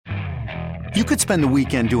You could spend the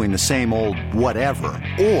weekend doing the same old whatever,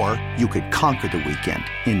 or you could conquer the weekend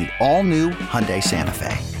in the all-new Hyundai Santa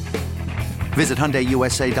Fe. Visit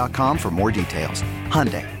HyundaiUSA.com for more details.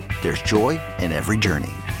 Hyundai, there's joy in every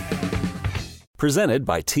journey. Presented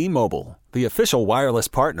by T-Mobile, the official wireless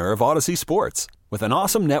partner of Odyssey Sports. With an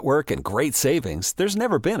awesome network and great savings, there's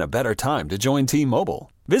never been a better time to join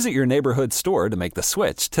T-Mobile. Visit your neighborhood store to make the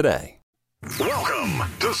switch today. Welcome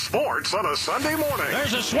to Sports on a Sunday morning.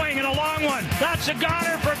 There's a swing and a long one. That's a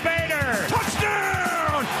goner for Bader.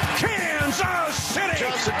 Touchdown, Kansas City.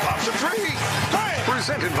 Johnson pops a three.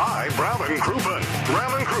 Presented by Brown and Crouppen.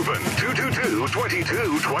 Brown and Crouppen,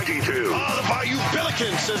 222-2222. Oh, the Bayou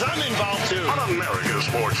Billiken says I'm involved too. On America's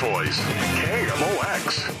Sports Voice,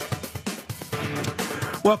 KMOX.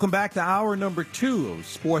 Welcome back to hour number 2 of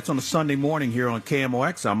Sports on a Sunday morning here on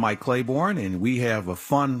KMOX. I'm Mike Claiborne, and we have a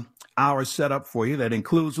fun hour set up for you that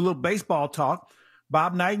includes a little baseball talk.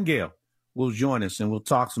 Bob Nightingale will join us, and we'll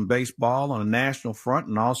talk some baseball on a national front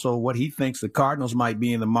and also what he thinks the Cardinals might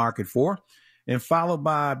be in the market for. And followed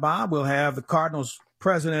by Bob, we'll have the Cardinals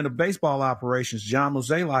president of baseball operations, John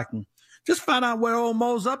Mozeliak, and just find out what old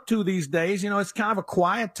Mo's up to these days. You know, it's kind of a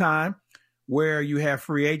quiet time where you have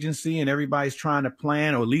free agency and everybody's trying to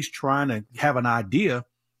plan or at least trying to have an idea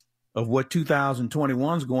of what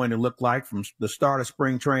 2021 is going to look like from the start of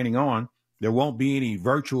spring training on. There won't be any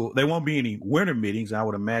winter meetings. I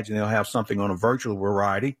would imagine they'll have something on a virtual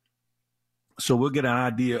variety. So we'll get an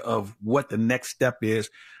idea of what the next step is,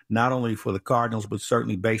 not only for the Cardinals, but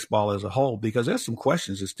certainly baseball as a whole, because there's some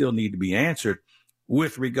questions that still need to be answered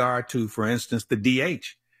with regard to, for instance, the DH.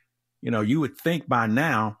 You know, you would think by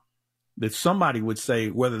now that somebody would say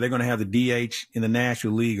whether they're going to have the DH in the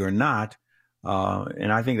National League or not.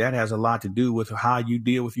 And I think that has a lot to do with how you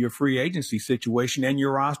deal with your free agency situation and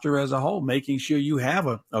your roster as a whole, making sure you have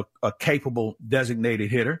a capable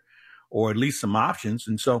designated hitter or at least some options.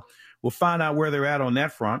 And so we'll find out where they're at on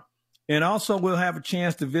that front. And also we'll have a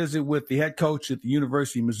chance to visit with the head coach at the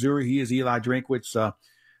University of Missouri. He is Eli Drinkwitz.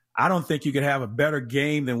 I don't think you could have a better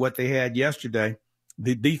game than what they had yesterday.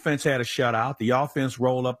 The defense had a shutout. The offense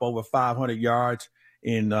rolled up over 500 yards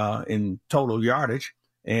in total yardage.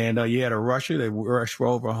 And you had a rusher that rushed for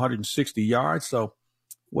over 160 yards. So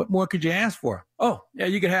what more could you ask for? Oh, yeah,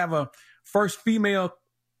 you could have a first female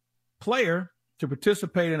player to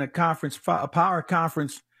participate in a power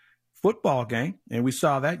conference football game. And we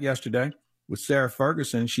saw that yesterday with Sarah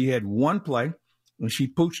Ferguson. She had one play, and she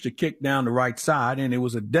pooched a kick down the right side, and it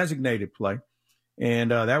was a designated play.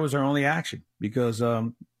 And that was her only action because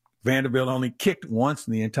Vanderbilt only kicked once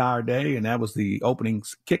in the entire day, and that was the opening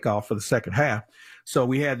kickoff for the second half. So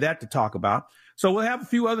we had that to talk about. So we'll have a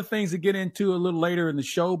few other things to get into a little later in the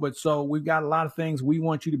show, but so we've got a lot of things we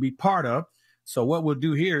want you to be part of. So what we'll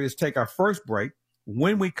do here is take our first break.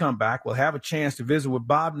 When we come back, we'll have a chance to visit with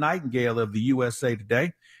Bob Nightingale of the USA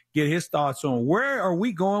Today, get his thoughts on where are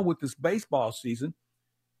we going with this baseball season.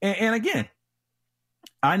 And again,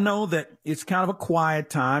 I know that it's kind of a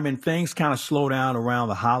quiet time and things kind of slow down around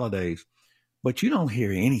the holidays, but you don't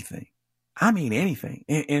hear anything. I mean, anything.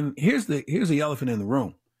 And here's the elephant in the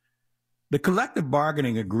room. The collective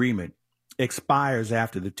bargaining agreement expires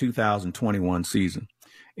after the 2021 season.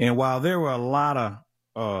 And while there were a lot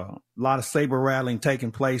of saber rattling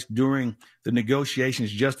taking place during the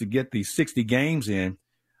negotiations just to get these 60 games in,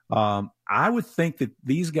 I would think that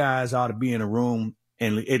these guys ought to be in a room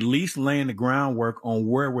and at least laying the groundwork on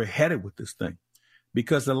where we're headed with this thing.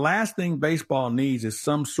 Because the last thing baseball needs is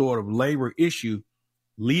some sort of labor issue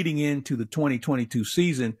leading into the 2022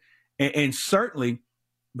 season, and certainly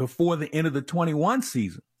before the end of the 21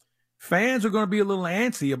 season. Fans are going to be a little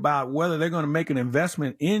antsy about whether they're going to make an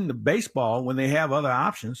investment in the baseball when they have other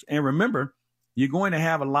options. And remember, you're going to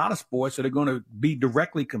have a lot of sports that are going to be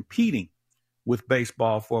directly competing with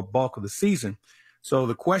baseball for a bulk of the season. So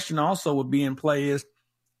the question also would be in play is,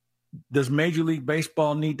 does Major League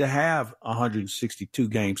Baseball need to have a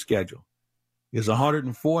 162-game schedule? Is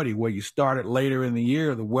 140 where you start it later in the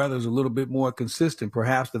year, the weather's a little bit more consistent.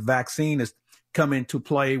 Perhaps the vaccine has come into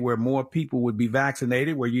play where more people would be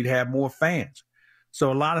vaccinated, where you'd have more fans. So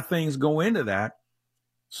a lot of things go into that.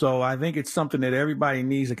 So I think it's something that everybody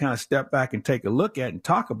needs to kind of step back and take a look at and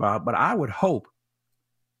talk about. But I would hope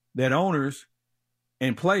that owners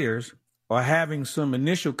and players are having some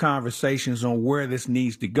initial conversations on where this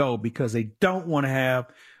needs to go, because they don't want to have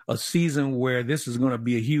a season where this is going to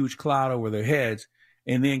be a huge cloud over their heads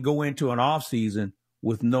and then go into an off season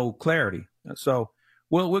with no clarity. So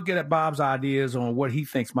we'll get at Bob's ideas on what he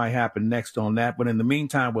thinks might happen next on that. But in the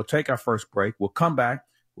meantime, we'll take our first break. We'll come back.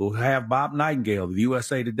 We'll have Bob Nightingale of the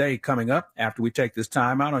USA Today coming up after we take this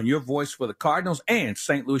time out on Your Voice for the Cardinals and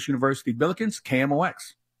St. Louis University Billikens,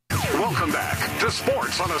 KMOX. Welcome back to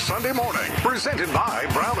Sports on a Sunday morning, presented by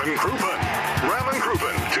Brown and Crouppen. Brown and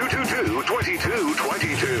Crouppen,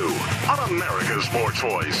 222-2222 on America's Sports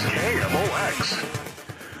Voice, KMOX.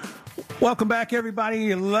 Welcome back, everybody.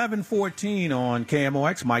 11:14 on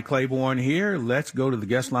KMOX. Mike Claiborne here. Let's go to the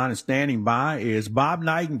guest line, and standing by is Bob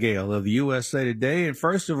Nightingale of the USA Today. And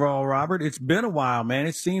first of all, Robert, it's been a while, man.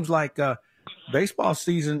 It seems like baseball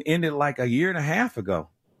season ended like a year and a half ago.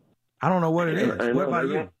 I don't know what it is. What about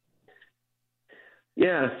you?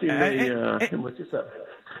 Yeah, it seems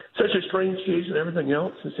such a strange season. Everything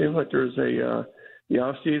else, it seems like there's the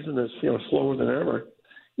off season is slower than ever,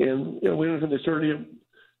 and we don't have the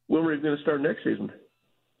when we're going to start next season.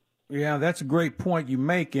 Yeah, that's a great point you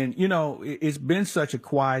make, and it's been such a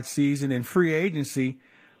quiet season in free agency.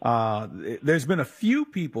 There's been a few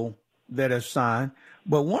people that have signed,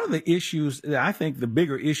 but one of the issues, I think, the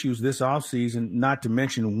bigger issues this offseason, not to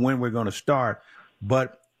mention when we're going to start,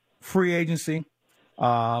 but free agency.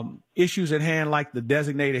 Issues at hand like the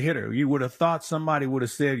designated hitter. You would have thought somebody would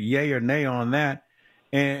have said yay or nay on that.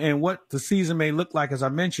 And what the season may look like, as I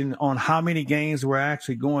mentioned, on how many games we're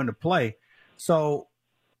actually going to play. So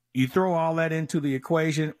you throw all that into the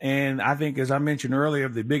equation, and I think, as I mentioned earlier,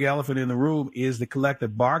 the big elephant in the room is the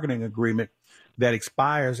collective bargaining agreement that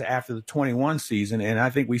expires after the 21 season. And I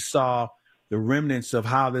think we saw the remnants of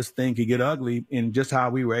how this thing could get ugly in just how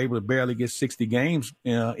we were able to barely get 60 games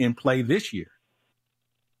in play this year.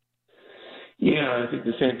 Yeah, I think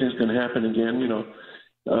the same thing's going to happen again,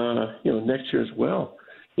 next year as well.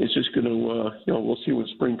 It's just going to, we'll see when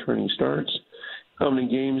spring training starts. How many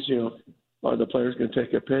games, are the players going to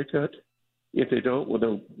take a pay cut? If they don't, will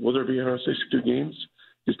there be 162 games?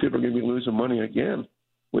 Because people are going to be losing money again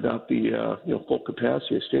without the, full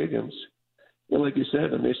capacity of stadiums. And like you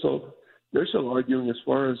said, and they're still arguing as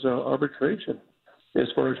far as arbitration, as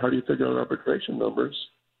far as how do you figure out arbitration numbers,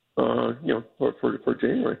 for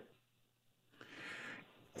January.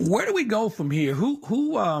 Where do we go from here? Who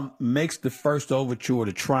makes the first overture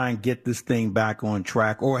to try and get this thing back on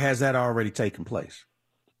track, or has that already taken place?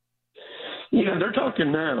 Yeah, they're talking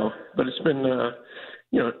now, but it's been,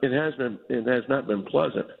 it has not been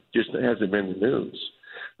pleasant. Just it hasn't been the news.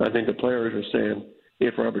 I think the players are saying,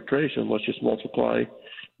 if for arbitration, let's just multiply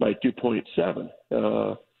by 2.7.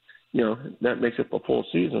 That makes it a full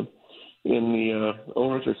season. And the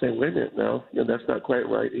owners are saying, wait a minute now, that's not quite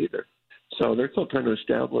right either. So they're still trying to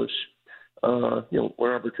establish, what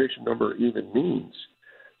arbitration number even means.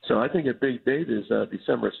 So I think a big date is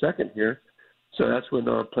December 2nd here. So that's when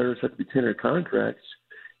players have to be tendered contracts.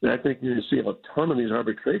 And I think you're going to see a ton of these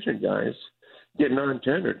arbitration guys get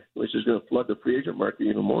non-tendered, which is going to flood the free agent market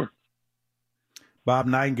even more. Bob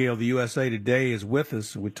Nightingale of the USA Today is with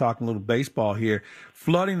us. We're talking a little baseball here.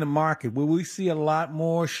 Flooding the market. Will we see a lot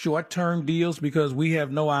more short-term deals because we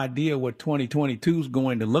have no idea what 2022 is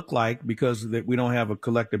going to look like because we don't have a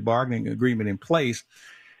collective bargaining agreement in place?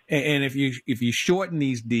 And if you shorten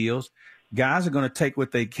these deals, guys are going to take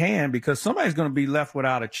what they can because somebody's going to be left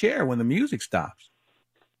without a chair when the music stops.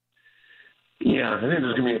 Yeah, I think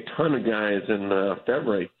there's going to be a ton of guys in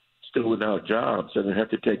February still without jobs and they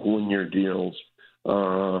have to take one-year deals.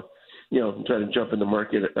 Try to jump in the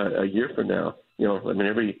market a year from now.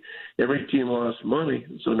 Every team lost money,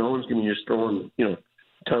 so no one's going to just throwing,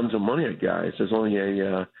 tons of money at guys. There's only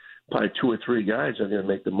probably 2 or 3 guys that are going to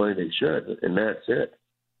make the money they should, and that's it.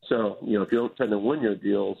 So, if you don't sign the one-year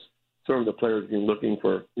deals, some of the players are looking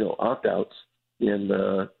for, opt-outs and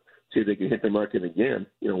see if they can hit the market again,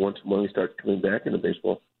 once money starts coming back into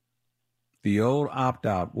baseball. The old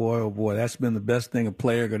opt-out, boy, oh boy, that's been the best thing a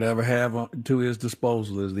player could ever have to his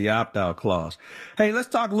disposal is the opt-out clause. Hey, let's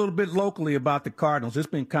talk a little bit locally about the Cardinals. It's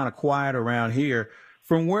been kind of quiet around here.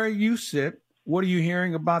 From where you sit, what are you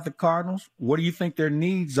hearing about the Cardinals? What do you think their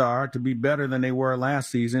needs are to be better than they were last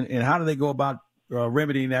season, and how do they go about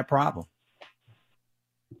remedying that problem?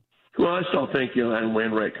 Well, I still think, Adam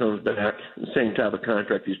Wainwright comes back, the same type of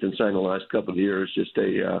contract he's been signing the last couple of years, just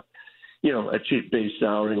a cheap base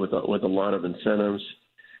salary with a lot of incentives.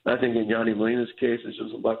 I think in Yadi Molina's case, it's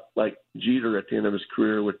just a lot like Jeter at the end of his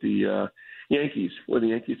career with the Yankees, where the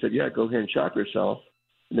Yankees said, "Yeah, go ahead and shock yourself,"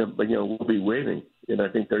 but we'll be waiting. And I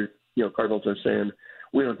think they're, Cardinals are saying,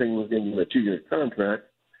 we don't think we're going to give him a 2-year contract,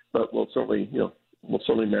 but we'll certainly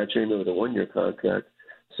match him with a 1-year contract.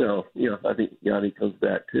 So, I think Yadi comes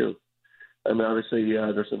back too. I mean, obviously,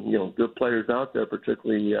 there's some good players out there,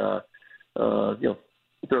 particularly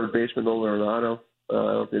third baseman Nolan Arenado. I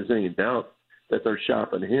don't think there's any doubt that they're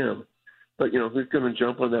shopping him. But, who's going to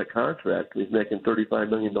jump on that contract? He's making $35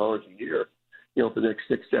 million a year, for the next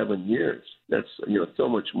 6-7 years. That's, so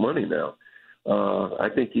much money now. I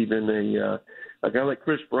think even a guy like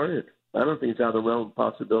Chris Bryant, I don't think it's out of the realm of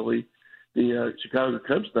possibility. The Chicago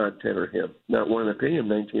Cubs not tender him, not wanting to pay him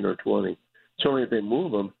 19 or 20. Certainly if they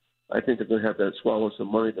move him, I think they're going to have to swallow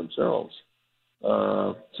some money themselves.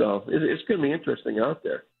 So it's going to be interesting out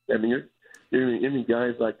there. I mean, you're any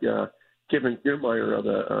guys like Kevin Kiermaier of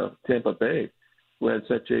the Tampa Bay, who had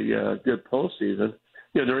such a good postseason.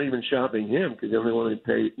 They're even shopping him because they only want to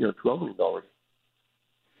pay $12 million.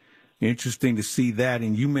 Interesting to see that.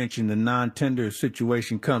 And you mentioned the non-tender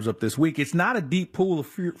situation comes up this week. It's not a deep pool of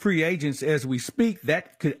free agents as we speak.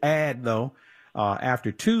 That could add, though,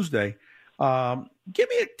 after Tuesday. Give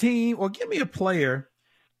me a team or give me a player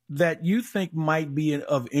that you think might be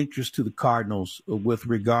of interest to the Cardinals with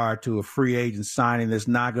regard to a free agent signing that's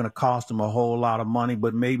not going to cost them a whole lot of money,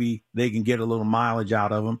 but maybe they can get a little mileage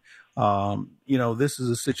out of them. This is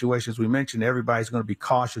a situation, as we mentioned, everybody's going to be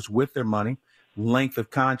cautious with their money. Length of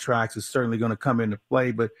contracts is certainly going to come into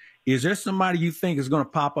play, but is there somebody you think is going to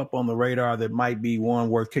pop up on the radar that might be one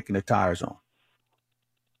worth kicking the tires on?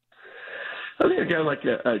 I think a guy like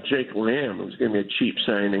Jake Lamb was going to be a cheap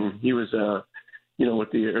signing. He was,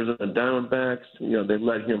 with the Arizona Diamondbacks, they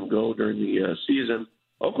let him go during the season.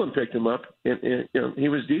 Oakland picked him up, and he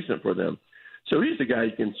was decent for them. So he's the guy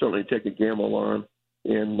you can certainly take a gamble on,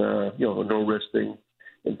 and no risk thing,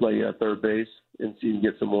 and play third base and see if you can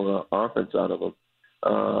get some more offense out of him.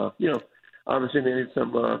 Obviously they need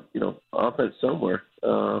some offense somewhere.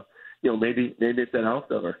 Maybe it's that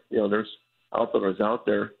outfielder. There's outfielders out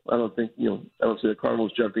there. I don't see the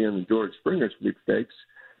Cardinals jumping in and George Springer's sweepstakes,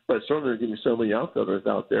 but certainly there's going to be so many outfielders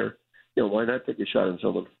out there. Why not take a shot at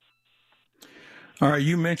someone? All right,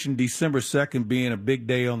 you mentioned December 2nd being a big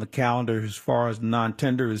day on the calendar as far as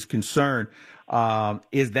non-tender is concerned.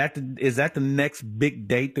 Is that the next big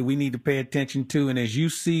date that we need to pay attention to? And as you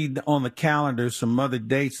see on the calendar some other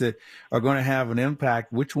dates that are going to have an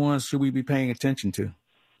impact, which ones should we be paying attention to?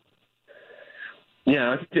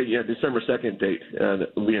 Yeah, I think December 2nd date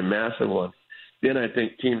will be a massive one. Then I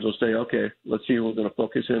think teams will say, okay, let's see, we're going to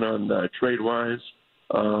focus in on trade-wise,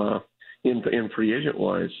 in free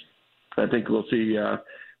agent-wise. I think we'll see a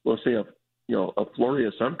flurry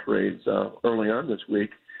of some trades early on this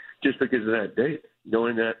week, just because of that date,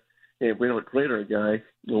 knowing that if we don't trade our guy,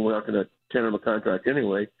 we're not going to tender him a contract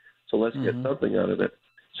anyway. So let's get something out of it.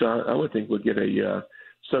 So I would think we'll get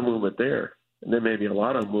some movement there, and then maybe a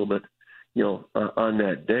lot of movement, on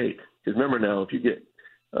that date. Because remember now, if you get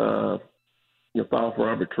file for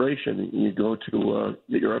arbitration and you go to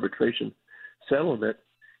get your arbitration settlement,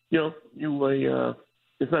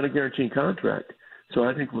 it's not a guaranteed contract. So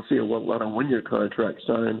I think we'll see a lot of one-year contracts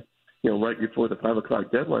signed, right before the 5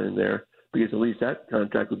 o'clock deadline there, because at least that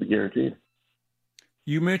contract would be guaranteed.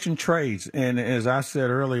 You mentioned trades, and as I said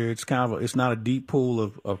earlier, it's not a deep pool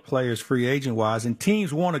of players free agent wise, and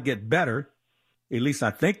teams want to get better. At least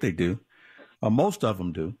I think they do. Most of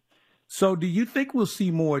them do. So do you think we'll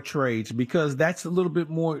see more trades? Because that's a little bit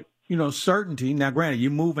more, certainty. Now, granted,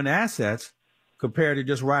 you're moving assets compared to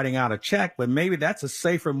just writing out a check, but maybe that's a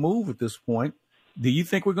safer move at this point. Do you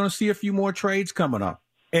think we're going to see a few more trades coming up?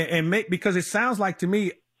 Because it sounds like to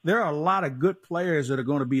me there are a lot of good players that are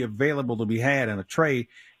going to be available to be had in a trade,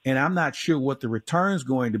 and I'm not sure what the return's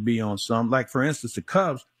going to be on some. Like, for instance, the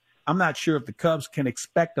Cubs, I'm not sure if the Cubs can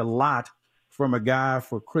expect a lot from a guy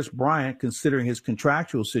for Chris Bryant, considering his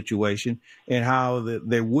contractual situation and how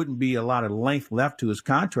there wouldn't be a lot of length left to his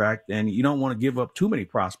contract, and you don't want to give up too many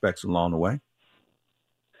prospects along the way.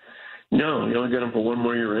 No, you only get him for one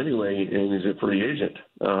more year anyway, and he's a free agent.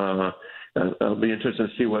 I'll be interested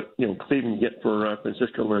to see what Cleveland get for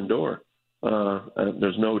Francisco Lindor.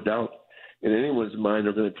 There's no doubt in anyone's mind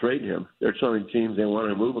they're going to trade him. They're telling teams they want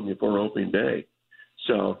to move him before opening day.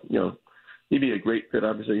 So he'd be a great fit.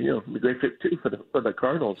 Obviously, be a great fit too for the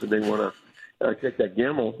Cardinals, and they want to take that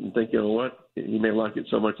gamble and think, what, he may like it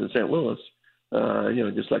so much in St. Louis,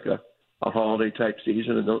 just like a holiday type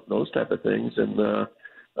season and those type of things, and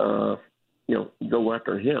go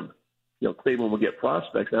after him. Cleveland will get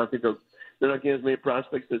prospects. I don't think they're not getting as many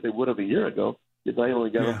prospects as they would have a year ago, because I only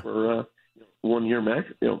got them for 1 year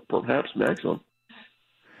max, perhaps maximum.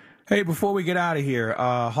 Hey, before we get out of here,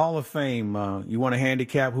 Hall of Fame, you want to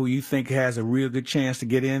handicap who you think has a real good chance to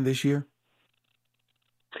get in this year?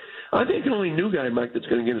 I think the only new guy, Mike, that's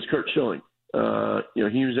going to get is Curt Schilling.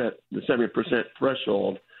 He was at the 70%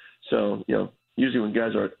 threshold. So, usually when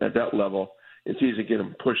guys are at that level, it's easy to get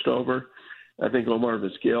them pushed over. I think Omar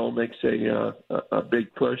Vizquel makes a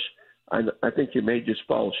big push. I think he may just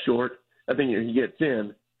fall short. I think if he gets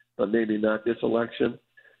in, but maybe not this election.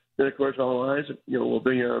 Then, of course, all eyes, will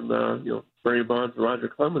be on, Barry Bonds and Roger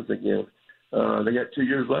Clemens again. They got 2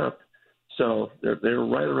 years left. So they're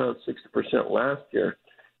right around 60% last year.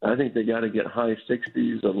 I think they got to get high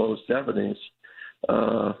 60s or low 70s,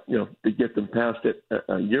 to get them past it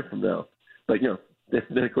a year from now. But,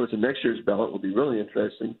 then, of course, the next year's ballot will be really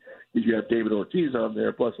interesting because you have David Ortiz on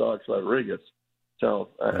there plus Alex Rodriguez. So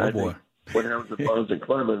I think what happens with Bonds and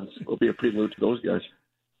Clemens will be a prelude to those guys.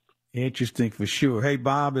 Interesting for sure. Hey,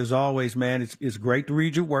 Bob, as always, man, it's great to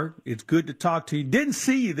read your work. It's good to talk to you. Didn't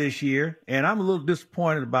see you this year, and I'm a little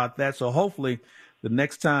disappointed about that. So hopefully the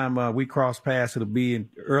next time we cross paths, it'll be in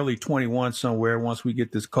early 21 somewhere once we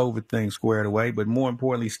get this COVID thing squared away. But more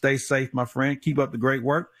importantly, stay safe, my friend. Keep up the great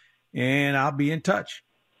work, and I'll be in touch.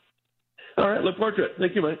 All right. Look forward to it.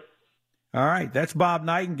 Thank you, Mike. All right. That's Bob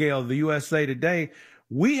Nightingale of the USA Today.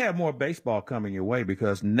 We have more baseball coming your way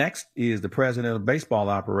because next is the president of baseball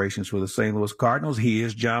operations for the St. Louis Cardinals. He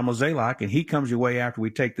is John Mozeliak, and he comes your way after we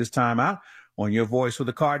take this time out on your voice for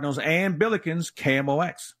the Cardinals and Billikens,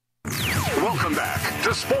 KMOX. Welcome back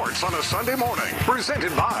to Sports on a Sunday Morning,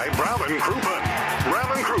 presented by Brown & Crouppen.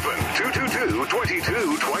 Brown & Crouppen,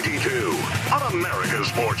 222-2222 on America's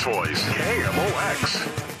Sports Voice,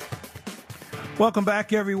 KMOX. Welcome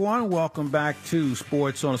back, everyone. Welcome back to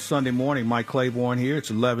Sports on a Sunday Morning. Mike Claiborne here. It's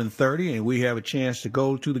 11:30, and we have a chance to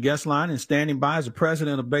go to the guest line. And standing by is the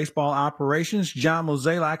president of baseball operations, John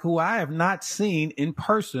Mozeliak, who I have not seen in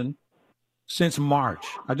person since March.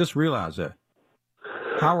 I just realized that.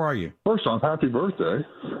 How are you? First off, happy birthday.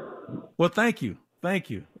 Well, thank you. Thank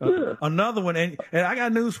you. Yeah. Another one, and I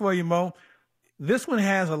got news for you, Mo. This one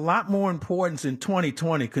has a lot more importance in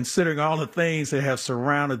 2020, considering all the things that have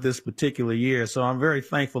surrounded this particular year. So I'm very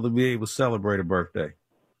thankful to be able to celebrate a birthday.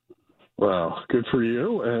 Well, good for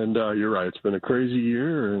you. And you're right. It's been a crazy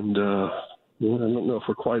year. And I don't know if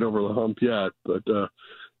we're quite over the hump yet. But,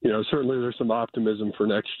 certainly there's some optimism for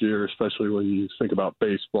next year, especially when you think about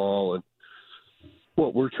baseball and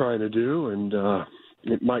what we're trying to do. And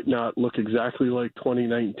it might not look exactly like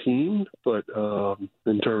 2019, but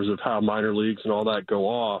in terms of how minor leagues and all that go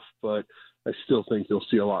off, but I still think you'll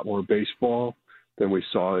see a lot more baseball than we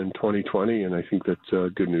saw in 2020, and I think that's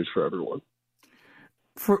good news for everyone.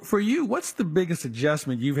 For you, what's the biggest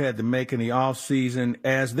adjustment you've had to make in the off season,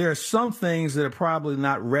 as there are some things that are probably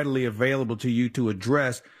not readily available to you to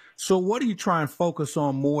address? So what do you try and focus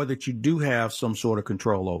on more that you do have some sort of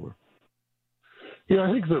control over? Yeah,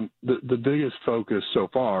 I think the biggest focus so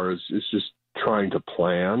far is just trying to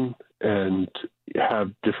plan and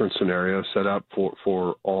have different scenarios set up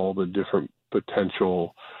for all the different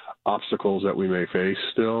potential obstacles that we may face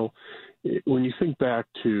still. When you think back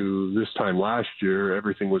to this time last year,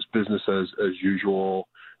 everything was business as usual.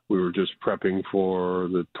 We were just prepping for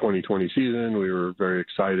the 2020 season. We were very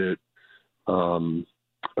excited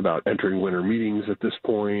about entering winter meetings at this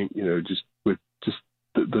point, just with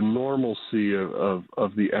the normalcy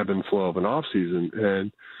of the ebb and flow of an off season.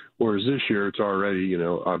 And whereas this year it's already,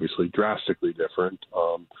 obviously drastically different.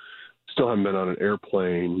 Still haven't been on an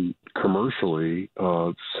airplane commercially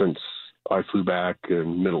since I flew back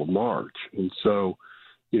in middle of March. And so,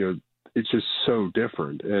 it's just so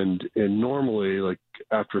different. And normally, like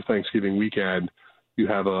after Thanksgiving weekend, you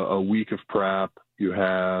have a week of prep, you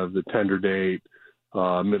have the tender date,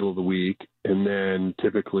 middle of the week, and then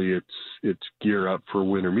typically it's gear up for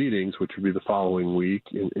winter meetings, which would be the following week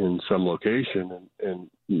in some location, and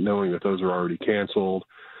knowing that those are already canceled,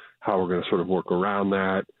 how we're going to sort of work around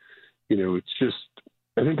that. It's just,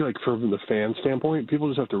 I think like from the fan standpoint, people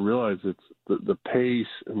just have to realize it's the pace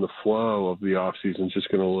and the flow of the off season is just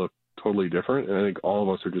going to look totally different. And I think all of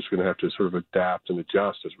us are just going to have to sort of adapt and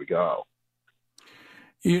adjust as we go.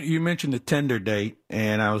 You mentioned the tender date,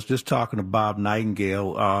 and I was just talking to Bob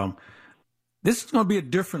Nightingale. This is going to be a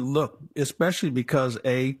different look, especially because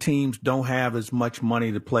A, teams don't have as much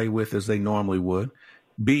money to play with as they normally would.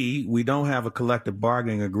 B, we don't have a collective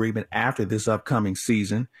bargaining agreement after this upcoming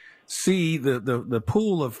season. C, the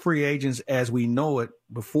pool of free agents as we know it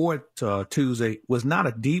before Tuesday was not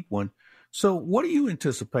a deep one. So what do you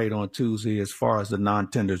anticipate on Tuesday as far as the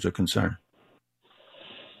non-tenders are concerned?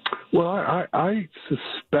 Well, I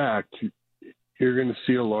suspect you're going to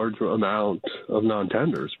see a large amount of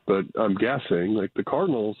non-tenders, but I'm guessing, like the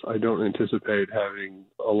Cardinals, I don't anticipate having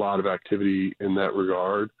a lot of activity in that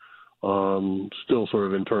regard. Still sort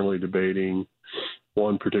of internally debating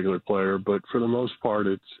one particular player, but for the most part,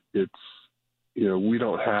 it's we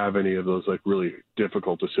don't have any of those like really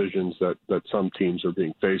difficult decisions that some teams are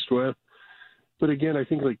being faced with. But again, I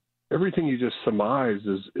think like everything you just surmised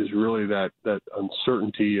is really that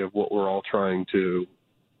uncertainty of what we're all trying to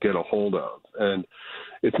get a hold of. And,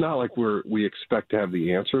 it's not like we expect to have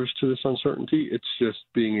the answers to this uncertainty. It's just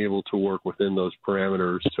being able to work within those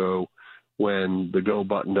parameters. So when the go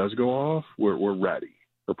button does go off, we're ready,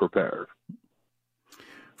 we're prepared.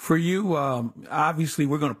 For you, obviously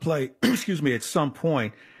we're going to play, at some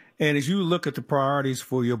point. And as you look at the priorities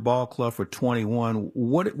for your ball club for 21,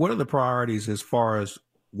 what are the priorities as far as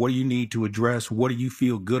what do you need to address? What do you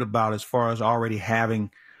feel good about as far as already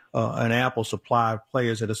having an ample supply of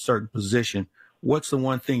players at a certain position? What's the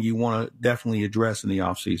one thing you want to definitely address in the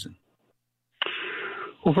offseason?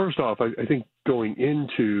 Well, first off, I think going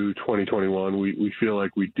into 2021, we feel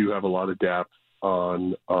like we do have a lot of depth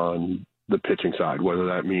on the pitching side, whether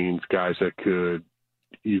that means guys that could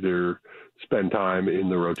either spend time in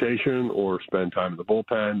the rotation or spend time in the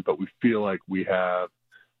bullpen, but we feel like we have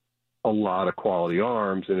a lot of quality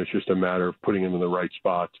arms, and it's just a matter of putting them in the right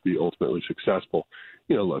spot to be ultimately successful.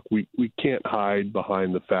 Look, we can't hide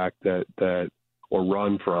behind the fact that or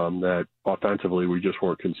run from that offensively we just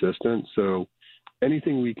weren't consistent. So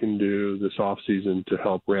anything we can do this offseason to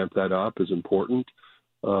help ramp that up is important.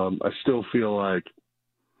 I still feel like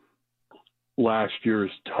last year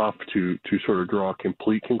is tough to sort of draw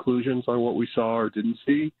complete conclusions on what we saw or didn't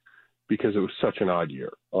see because it was such an odd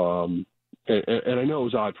year. And I know it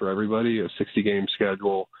was odd for everybody, a 60-game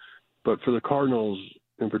schedule, but for the Cardinals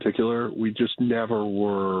in particular, we just never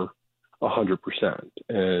were 100%.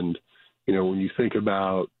 And, when you think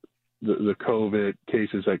about the COVID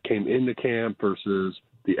cases that came into camp versus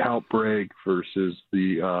the outbreak versus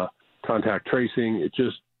the contact tracing, it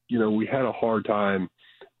just, we had a hard time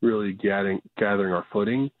really gathering our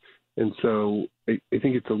footing. And so I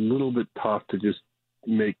think it's a little bit tough to just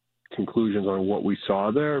make conclusions on what we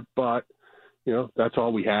saw there, but that's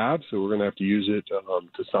all we have. So we're going to have to use it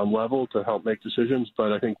to some level to help make decisions.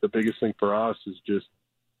 But I think the biggest thing for us is just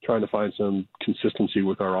trying to find some consistency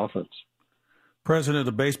with our offense. President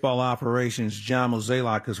of Baseball Operations, John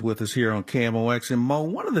Mozeliak, is with us here on KMOX. And Mo,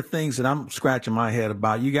 one of the things that I'm scratching my head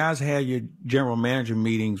about, you guys had your general manager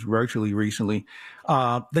meetings virtually recently.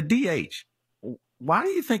 The DH, why do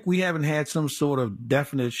you think we haven't had some sort of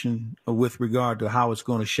definition with regard to how it's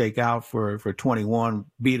going to shake out for 21,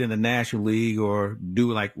 be it in the National League or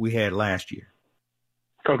do like we had last year?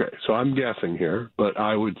 Okay, so I'm guessing here, but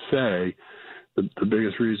I would say the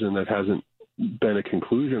biggest reason that hasn't been a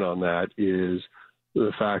conclusion on that is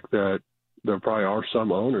the fact that there probably are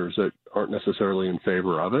some owners that aren't necessarily in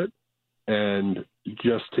favor of it. And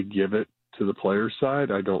just to give it to the players'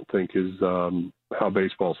 side, I don't think is how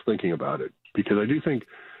baseball's thinking about it. Because I do think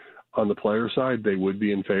on the player side, they would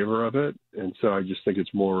be in favor of it. And so I just think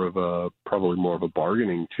it's probably more of a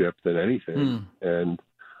bargaining chip than anything. And,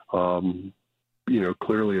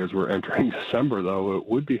 clearly as we're entering December, though, it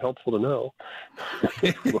would be helpful to know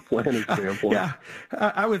from a planning standpoint. Yeah,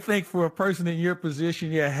 I would think for a person in your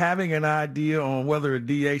position, having an idea on whether a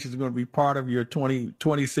DH is going to be part of your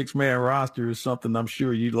 26-man roster is something I'm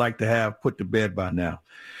sure you'd like to have put to bed by now.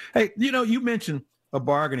 Hey, you mentioned a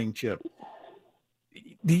bargaining chip.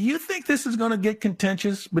 Do you think this is going to get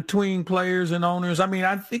contentious between players and owners? I mean,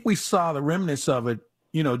 I think we saw the remnants of it,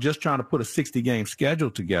 just trying to put a 60-game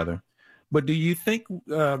schedule together. But do you think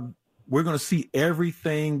we're going to see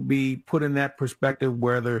everything be put in that perspective,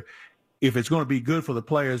 whether if it's going to be good for the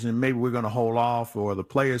players and maybe we're going to hold off, or the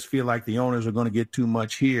players feel like the owners are going to get too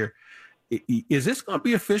much here? Is this going to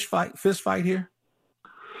be a fist fight here?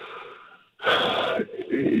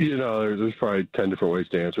 There's probably 10 different ways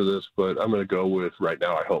to answer this, but I'm going to go with right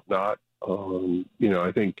now, I hope not.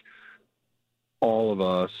 I think all of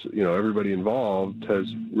us, everybody involved has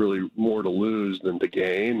really more to lose than to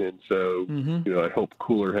gain. And so, I hope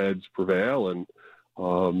cooler heads prevail. And,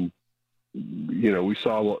 we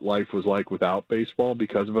saw what life was like without baseball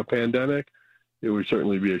because of a pandemic. It would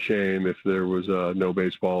certainly be a shame if there was no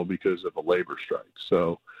baseball because of a labor strike.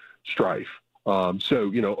 So strife.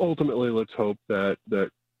 Ultimately, let's hope that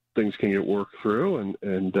things can get worked through.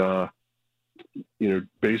 And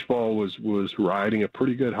baseball was riding a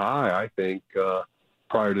pretty good high, I think,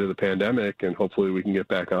 prior to the pandemic, and hopefully we can get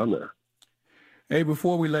back on there. Hey,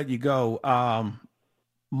 before we let you go,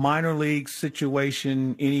 minor league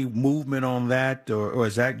situation, any movement on that, or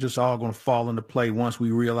is that just all going to fall into play once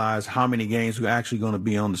we realize how many games are actually going to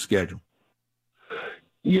be on the schedule?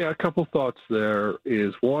 Yeah, a couple thoughts there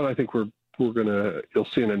is, one, I think you'll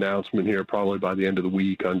see an announcement here probably by the end of the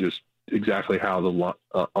week on just exactly how the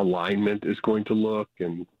alignment is going to look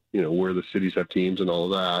and, where the cities have teams and all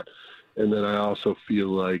of that. And then I also feel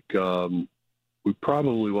like we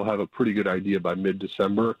probably will have a pretty good idea by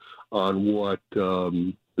mid-December on what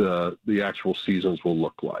the actual seasons will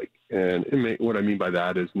look like. And what I mean by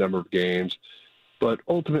that is number of games, But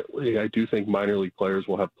ultimately, I do think minor league players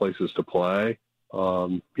will have places to play,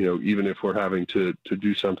 even if we're having to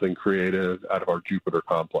do something creative out of our Jupiter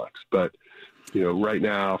complex. But, right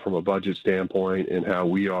now, from a budget standpoint and how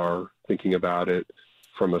we are thinking about it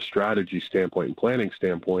from a strategy standpoint and planning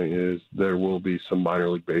standpoint, is there will be some minor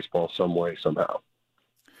league baseball some way, somehow.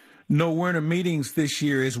 No winter meetings this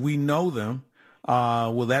year as we know them.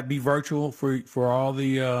 Will that be virtual for all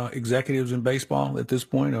the executives in baseball at this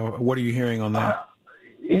point, or what are you hearing on that?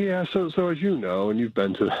 Yeah, so as you know, and you've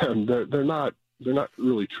been to them, they're not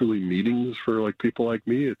really truly meetings for like people like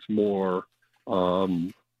me. It's more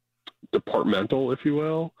departmental, if you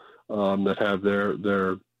will, that have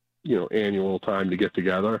their annual time to get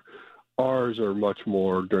together. Ours are much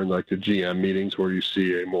more during like the GM meetings where you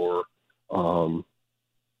see a more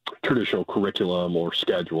traditional curriculum or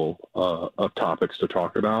schedule of topics to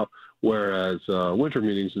talk about, whereas winter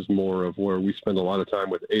meetings is more of where we spend a lot of time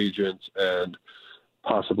with agents and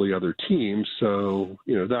possibly other teams. So,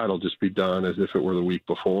 that'll just be done as if it were the week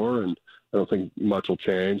before, and I don't think much will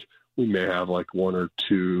change. We may have like one or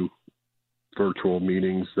two virtual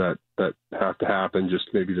meetings that have to happen just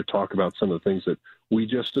maybe to talk about some of the things that we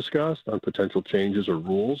just discussed on potential changes or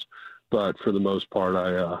rules. But for the most part,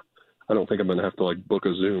 I don't think I'm going to have to like book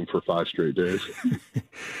a Zoom for 5 straight days.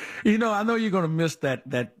 I know you're going to miss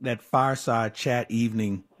that fireside chat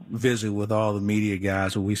evening visit with all the media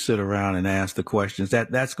guys where we sit around and ask the questions.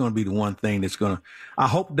 That's going to be the one thing that's going to, I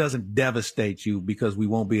hope, doesn't devastate you, because we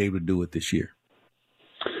won't be able to do it this year.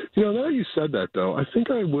 Now you said that, though, I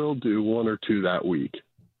think I will do 1 or 2 that week.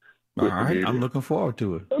 All right. I'm looking forward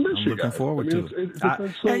to it. I'm looking forward to it.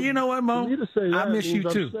 Hey, you know what, Mo? I miss you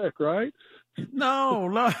too. Sick, right? No.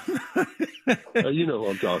 You know who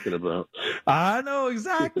I'm talking about. I know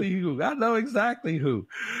exactly who. All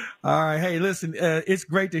right. Hey, listen, it's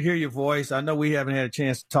great to hear your voice. I know we haven't had a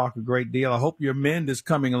chance to talk a great deal. I hope your mend is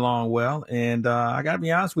coming along well. And I got to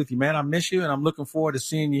be honest with you, man, I miss you, and I'm looking forward to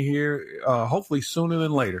seeing you here, hopefully sooner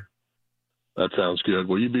than later. That sounds good.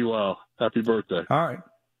 Well, you be well. Happy birthday. All right.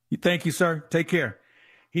 Thank you, sir. Take care.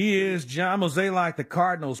 He is John Mozeliak, the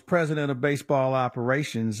Cardinals president of baseball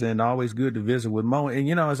operations, and always good to visit with Mo.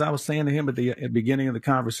 And, as I was saying to him at the beginning of the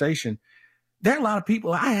conversation, there are a lot of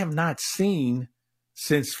people I have not seen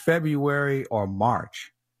since February or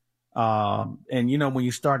March. And, when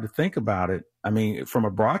you start to think about it, I mean, from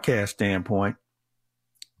a broadcast standpoint,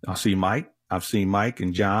 I've seen Mike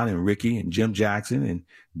and John and Ricky and Jim Jackson and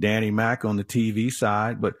Danny Mack on the TV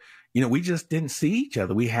side, but we just didn't see each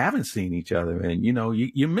other. We haven't seen each other. And,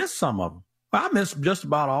 you miss some of them. Well, I miss just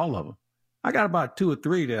about all of them. I got about 2 or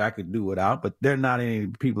 3 that I could do without, but they're not any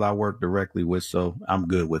people I work directly with, so I'm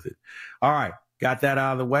good with it. All right. Got that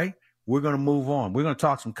out of the way. We're going to move on. We're going to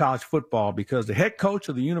talk some college football, because the head coach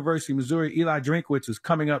of the University of Missouri, Eli Drinkwitz, is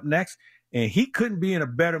coming up next, and he couldn't be in a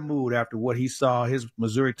better mood after what he saw his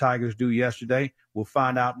Missouri Tigers do yesterday. We'll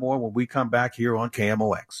find out more when we come back here on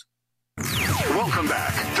KMOX. Welcome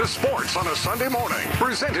back to Sports on a Sunday Morning,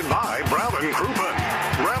 presented by Brown & Crouppen.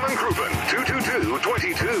 Brown & Crouppen,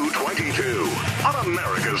 222-2222. On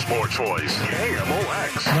America's Sports Voice,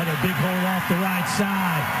 KMOX. Another big hole off the right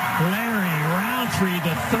side. Larry Roundtree,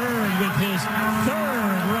 the third, with his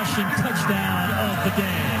 3rd rushing touchdown of the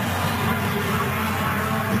day.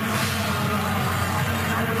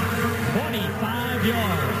 25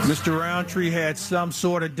 yards. Mr. Roundtree had some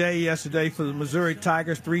sort of day yesterday for the Missouri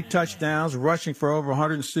Tigers, 3 touchdowns, rushing for over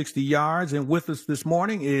 160 yards. And with us this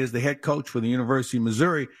morning is the head coach for the University of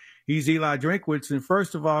Missouri. He's Eli Drinkwitz. And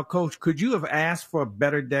first of all, Coach, could you have asked for a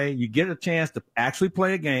better day? You get a chance to actually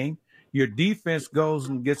play a game. Your defense goes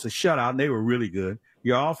and gets a shutout, and they were really good.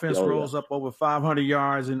 Your offense rolls up over 500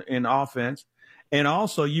 yards in offense. And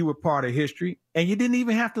also, you were part of history. And you didn't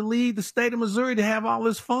even have to leave the state of Missouri to have all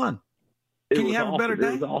this fun. Can you have a better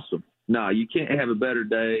day? It was awesome. No, you can't have a better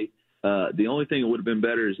day. The only thing that would have been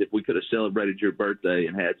better is if we could have celebrated your birthday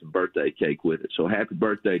and had some birthday cake with it. So happy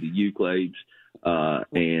birthday to you, Claves.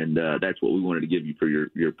 And that's what we wanted to give you for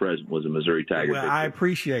your present, was a Missouri Tiger. Well, I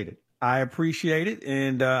appreciate it.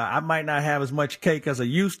 And I might not have as much cake as I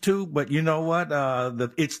used to, but you know what?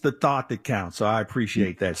 It's the thought that counts. So I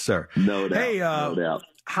appreciate that, sir. No doubt. Hey, no doubt.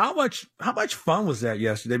 How much fun was that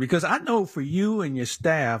yesterday? Because I know for you and your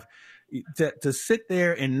staff, to sit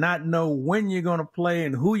there and not know when you're going to play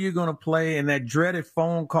and who you're going to play, and that dreaded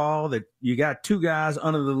phone call that you got 2 guys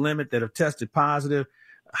under the limit that have tested positive.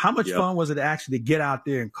 How much fun was it actually to get out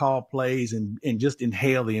there and call plays and just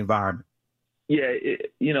inhale the environment? Yeah,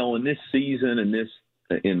 in this season and this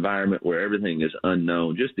environment where everything is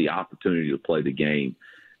unknown, just the opportunity to play the game.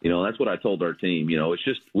 That's what I told our team. It's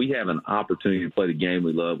just we have an opportunity to play the game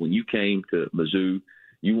we love. When you came to Mizzou,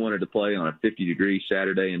 you wanted to play on a 50-degree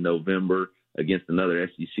Saturday in November against another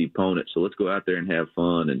SEC opponent. So let's go out there and have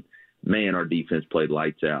fun. And, man, our defense played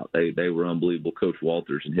lights out. They were unbelievable. Coach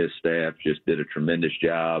Walters and his staff just did a tremendous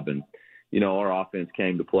job. And, our offense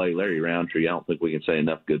came to play. Larry Roundtree, I don't think we can say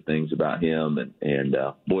enough good things about him. And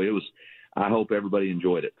boy, I hope everybody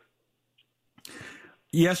enjoyed it.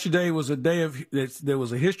 Yesterday was a day there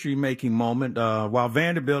was a history-making moment. While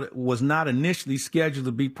Vanderbilt was not initially scheduled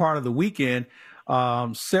to be part of the weekend,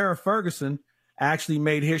 Sarah Ferguson actually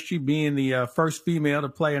made history being the first female to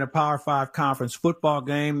play in a Power 5 conference football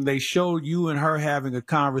game. They showed you and her having a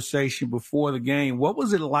conversation before the game. What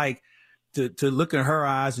was it like to look in her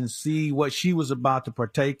eyes and see what she was about to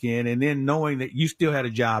partake in, and then knowing that you still had a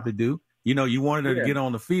job to do? You wanted her to get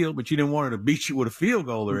on the field, but you didn't want her to beat you with a field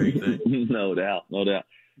goal or anything. No doubt.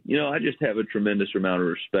 I just have a tremendous amount of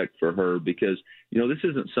respect for her because, this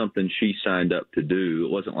isn't something she signed up to do.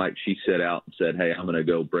 It wasn't like she set out and said, hey, I'm going to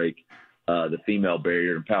go break the female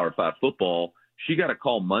barrier in Power 5 football. She got a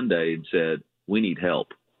call Monday and said, we need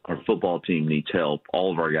help. Our football team needs help.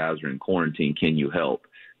 All of our guys are in quarantine. Can you help?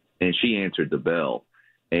 And she answered the bell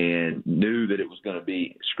and knew that it was going to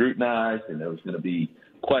be scrutinized and there was going to be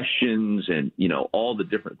questions and, all the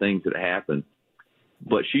different things that happened.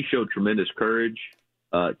 But she showed tremendous courage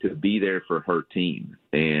to be there for her team.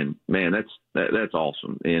 And, man, that's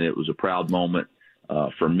awesome. And it was a proud moment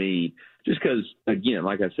for me just because, again,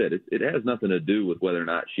 like I said, it has nothing to do with whether or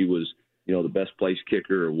not she was, the best place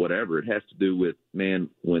kicker or whatever. It has to do with, man,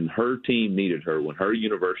 when her team needed her, when her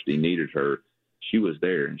university needed her, she was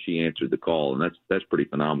there and she answered the call. And that's pretty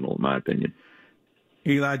phenomenal in my opinion.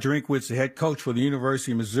 Eli Drinkwitz, the head coach for the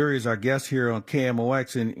University of Missouri, is our guest here on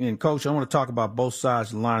KMOX. And Coach, I want to talk about both sides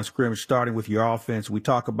of the line of scrimmage, starting with your offense. We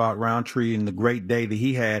talk about Roundtree and the great day that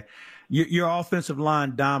he had. Your offensive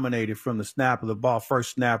line dominated from the snap of the ball,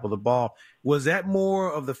 first snap of the ball. Was that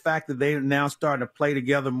more of the fact that they are now starting to play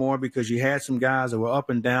together more because you had some guys that were up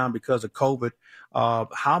and down because of COVID?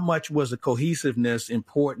 How much was the cohesiveness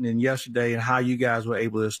important in yesterday and how you guys were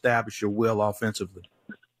able to establish your will offensively?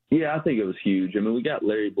 Yeah, I think it was huge. I mean, we got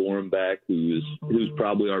Larry Borum back, who's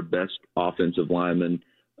probably our best offensive lineman,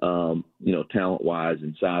 talent-wise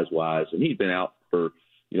and size-wise. And he'd been out for,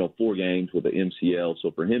 4 games with the MCL.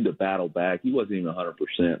 So for him to battle back, he wasn't even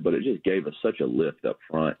 100%, but it just gave us such a lift up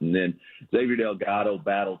front. And then Xavier Delgado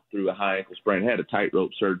battled through a high ankle sprain, had a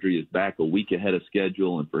tightrope surgery, is back a week ahead of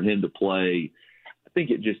schedule. And for him to play, I think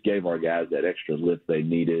it just gave our guys that extra lift they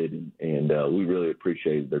needed. And we really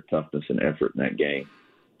appreciated their toughness and effort in that game.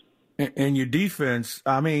 And your defense,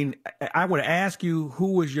 I mean, I would ask you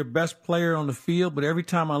who was your best player on the field, but every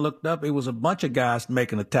time I looked up, it was a bunch of guys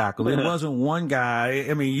making a tackle. It wasn't one guy.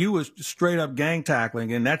 I mean, you was straight up gang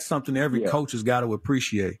tackling, and that's something every coach has got to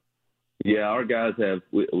appreciate. Yeah, our guys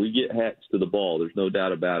we get hats to the ball. There's no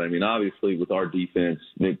doubt about it. I mean, obviously with our defense,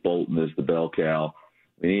 Nick Bolton is the bell cow.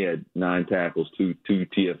 I mean, he had 9 tackles, two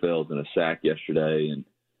TFLs, and a sack yesterday, and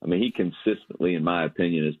I mean, he consistently, in my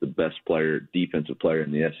opinion, is the best defensive player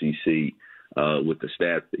in the SEC with the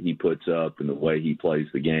stats that he puts up and the way he plays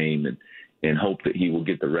the game and hope that he will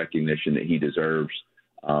get the recognition that he deserves.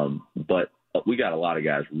 But we got a lot of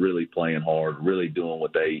guys really playing hard, really doing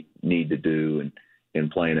what they need to do and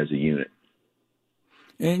playing as a unit.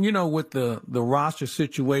 And, with the roster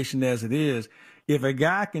situation as it is, if a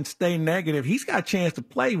guy can stay negative, he's got a chance to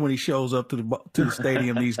play when he shows up to the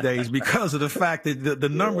stadium these days because of the fact that the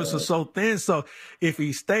numbers are so thin. So if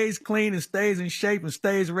he stays clean and stays in shape and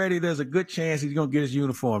stays ready, there's a good chance he's going to get his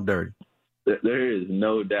uniform dirty. There is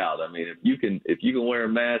no doubt. I mean, if you can wear a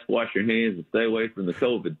mask, wash your hands, and stay away from the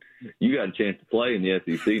COVID, you got a chance to play in the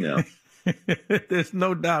SEC now. There's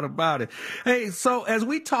no doubt about it. Hey, so as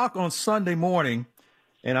we talk on Sunday morning,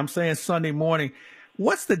 and I'm saying Sunday morning,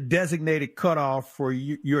 what's the designated cutoff for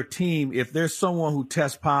your team if there's someone who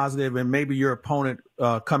tests positive and maybe your opponent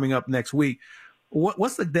coming up next week?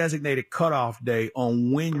 What's the designated cutoff day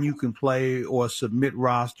on when you can play or submit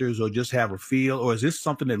rosters or just have a field? Or is this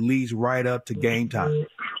something that leads right up to game time?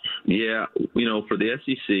 Yeah, for the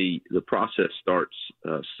SEC, the process starts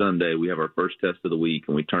Sunday. We have our first test of the week,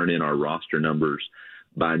 and we turn in our roster numbers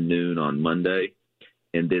by noon on Monday.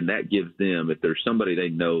 And then that gives them, if there's somebody they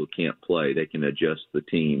know can't play, they can adjust the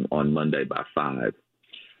team on Monday by 5.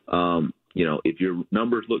 If your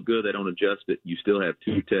numbers look good, they don't adjust it. You still have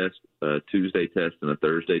 2 tests, a Tuesday test and a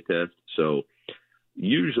Thursday test. So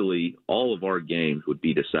usually all of our games would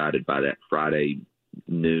be decided by that Friday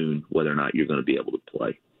noon, whether or not you're going to be able to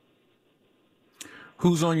play.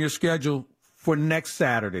 Who's on your schedule for next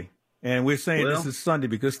Saturday? And we're saying this is Sunday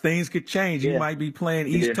because things could change. You might be playing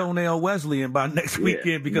East Toenail Wesleyan by next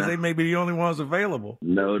weekend because they may be the only ones available.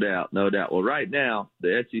 No doubt, no doubt. Well, right now,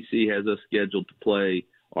 the SEC has us scheduled to play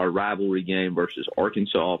our rivalry game versus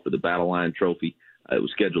Arkansas for the Battle Line Trophy. It was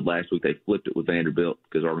scheduled last week. They flipped it with Vanderbilt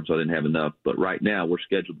because Arkansas didn't have enough. But right now, we're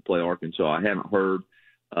scheduled to play Arkansas. I haven't heard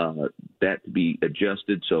that to be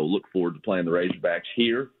adjusted, so look forward to playing the Razorbacks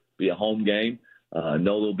here. Be a home game. Know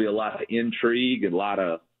there'll be a lot of intrigue and a lot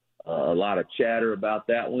of chatter about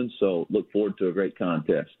that one, so look forward to a great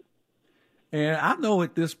contest. And I know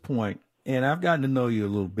at this point, and I've gotten to know you a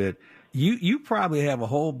little bit, you probably have a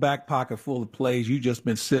whole back pocket full of plays you just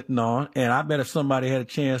been sitting on, and I bet if somebody had a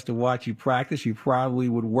chance to watch you practice, you probably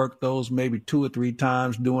would work those maybe 2 or 3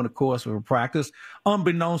 times during the course of a practice,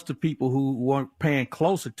 unbeknownst to people who weren't paying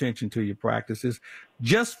close attention to your practices,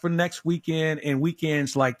 just for next weekend and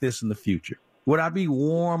weekends like this in the future. Would I be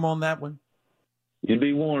warm on that one? You'd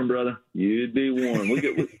be warm, brother. You'd be warm. This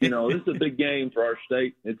is a big game for our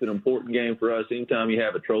state. It's an important game for us. Anytime you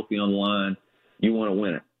have a trophy on the line, you want to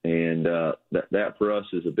win it. And that for us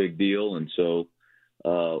is a big deal. And so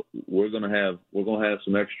we're gonna have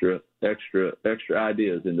some extra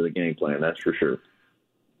ideas into the game plan. That's for sure.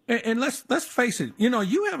 And let's face it.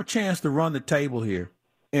 You have a chance to run the table here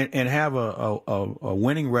and have a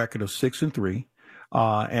winning record of 6-3.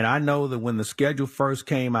 And I know that when the schedule first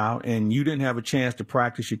came out and you didn't have a chance to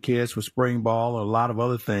practice your kids for spring ball or a lot of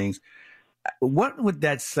other things, what would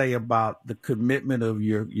that say about the commitment of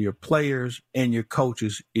your players and your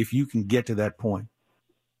coaches if you can get to that point?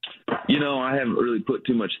 I haven't really put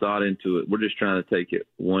too much thought into it. We're just trying to take it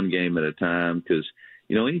one game at a time because,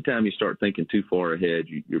 anytime you start thinking too far ahead,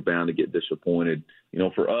 you're bound to get disappointed.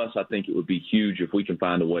 For us, I think it would be huge if we can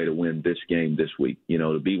find a way to win this game this week,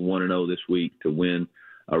 to be 1-0 this week, to win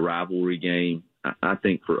a rivalry game. I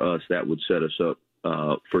think for us that would set us up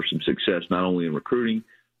for some success, not only in recruiting,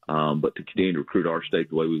 but to continue to recruit our state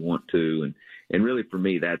the way we want to. And really for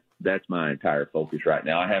me, that's my entire focus right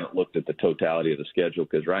now. I haven't looked at the totality of the schedule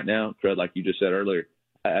because right now, Fred, like you just said earlier,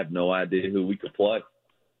 I have no idea who we could play.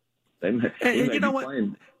 They may be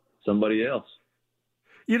playing somebody else.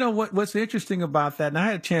 What's interesting about that, and I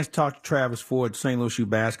had a chance to talk to Travis Ford, St. Louis U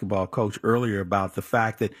basketball coach, earlier about the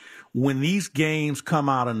fact that when these games come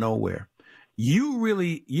out of nowhere,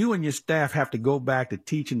 you and your staff have to go back to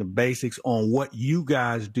teaching the basics on what you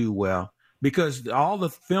guys do well, because all the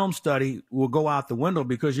film study will go out the window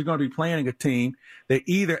because you're going to be playing a team that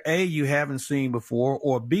either A, you haven't seen before,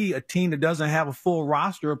 or B, a team that doesn't have a full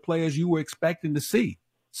roster of players you were expecting to see.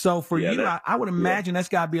 So for you, I would imagine that's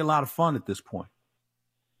got to be a lot of fun at this point.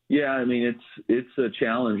 Yeah, I mean, it's a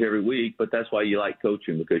challenge every week, but that's why you like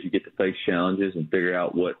coaching, because you get to face challenges and figure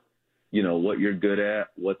out what you're good at,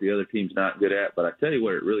 what the other team's not good at. But I tell you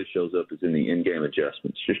where it really shows up is in the in-game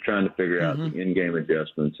adjustments, just trying to figure out the in-game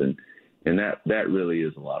adjustments. And that really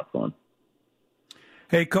is a lot of fun.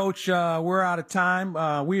 Hey, Coach, we're out of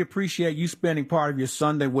time. We appreciate you spending part of your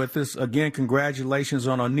Sunday with us. Again, congratulations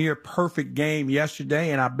on a near-perfect game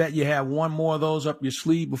yesterday, and I bet you have one more of those up your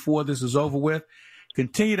sleeve before this is over with.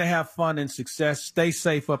 Continue to have fun and success. Stay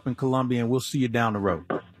safe up in Columbia, and we'll see you down the road.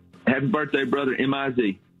 Happy birthday, brother,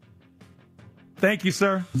 MIZ. Thank you,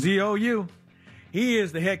 sir. ZOU. He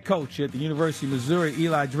is the head coach at the University of Missouri,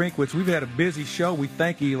 Eli Drinkwitz. We've had a busy show. We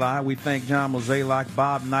thank Eli. We thank John Mozeliak,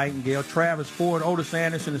 Bob Nightingale, Travis Ford, Otis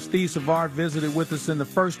Anderson, and Steve Savard visited with us in the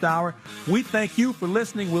first hour. We thank you for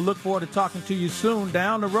listening. We look forward to talking to you soon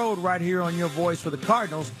down the road right here on Your Voice for the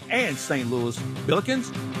Cardinals and St. Louis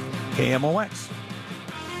Billikens, KMOX.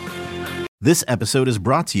 This episode is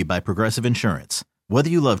brought to you by Progressive Insurance. Whether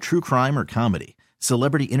you love true crime or comedy,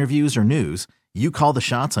 celebrity interviews or news, you call the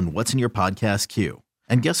shots on what's in your podcast queue.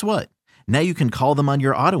 And guess what? Now you can call them on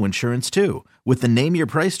your auto insurance too with the Name Your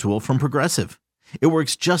Price tool from Progressive. It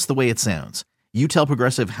works just the way it sounds. You tell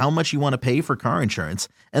Progressive how much you want to pay for car insurance,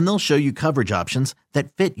 and they'll show you coverage options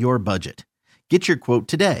that fit your budget. Get your quote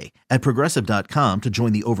today at Progressive.com to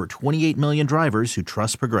join the over 28 million drivers who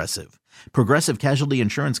trust Progressive. Progressive Casualty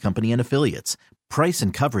Insurance Company and Affiliates. Price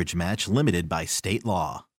and coverage match limited by state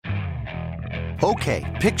law.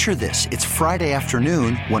 Okay, picture this. It's Friday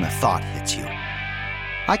afternoon when a thought hits you.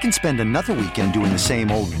 I can spend another weekend doing the same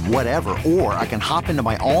old whatever, or I can hop into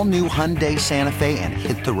my all-new Hyundai Santa Fe and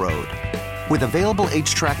hit the road. With available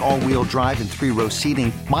H-Track all-wheel drive and 3-row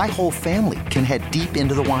seating, my whole family can head deep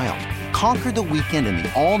into the wild. Conquer the weekend in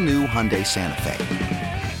the all-new Hyundai Santa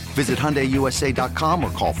Fe. Visit HyundaiUSA.com or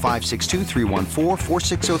call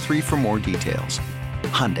 562-314-4603 for more details.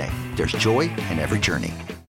 Hyundai, there's joy in every journey.